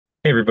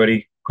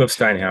everybody. Cliff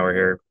Steinhauer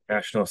here,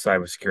 National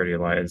Cybersecurity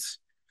Alliance.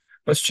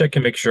 Let's check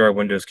and make sure our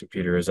Windows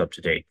computer is up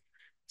to date.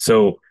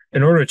 So,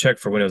 in order to check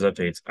for Windows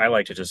updates, I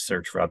like to just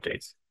search for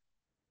updates.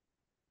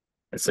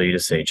 And so you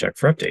just say check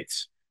for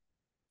updates.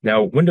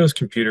 Now, Windows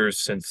computers,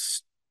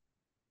 since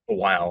a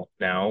while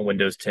now,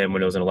 Windows 10,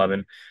 Windows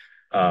 11,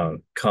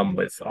 come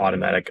with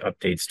automatic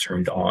updates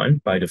turned on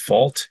by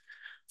default.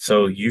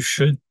 So you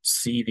should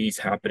see these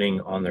happening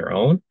on their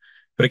own.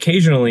 But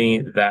occasionally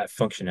that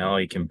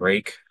functionality can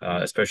break,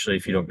 especially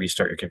if you don't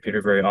restart your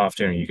computer very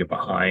often or you get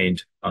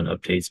behind on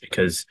updates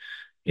because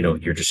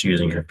you're just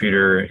using your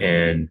computer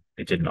and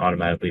it didn't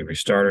automatically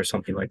restart or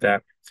something like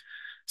that.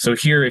 So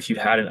here, if you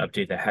had an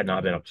update that had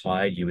not been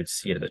applied, you would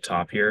see it at the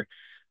top here.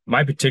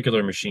 My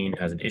particular machine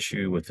has an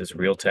issue with this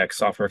Realtek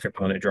software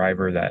component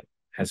driver that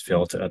has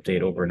failed to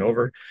update over and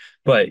over.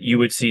 But you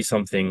would see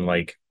something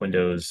like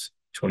Windows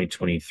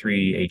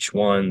 2023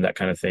 H1, that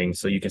kind of thing.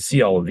 So you can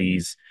see all of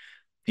these.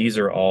 These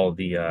are all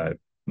the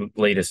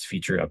latest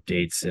feature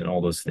updates and all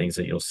those things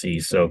that you'll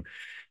see. So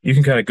you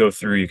can kind of go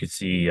through, you can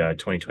see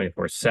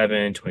 2024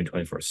 7,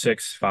 2024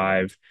 6,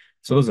 5.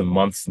 So those are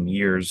months and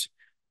years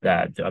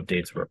that the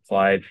updates were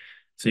applied.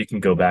 So you can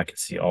go back and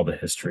see all the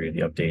history of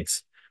the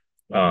updates.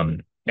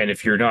 And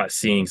if you're not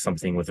seeing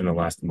something within the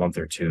last month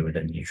or two,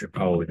 then you should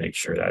probably make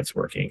sure that it's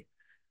working.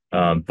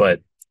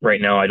 But right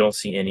now, I don't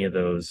see any of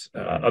those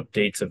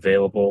updates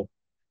available.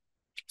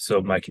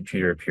 So my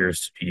computer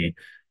appears to be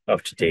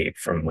up to date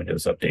from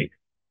Windows Update.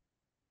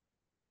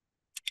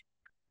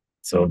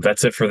 So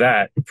that's it for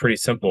that. Pretty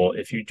simple.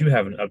 If you do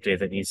have an update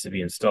that needs to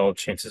be installed,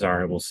 chances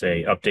are it will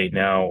say update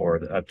now or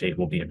the update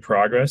will be in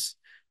progress,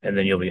 and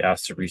then you'll be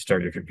asked to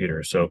restart your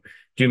computer. So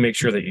do make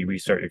sure that you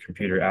restart your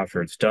computer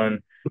after it's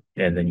done,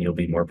 and then you'll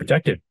be more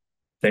protected.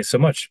 Thanks so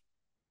much.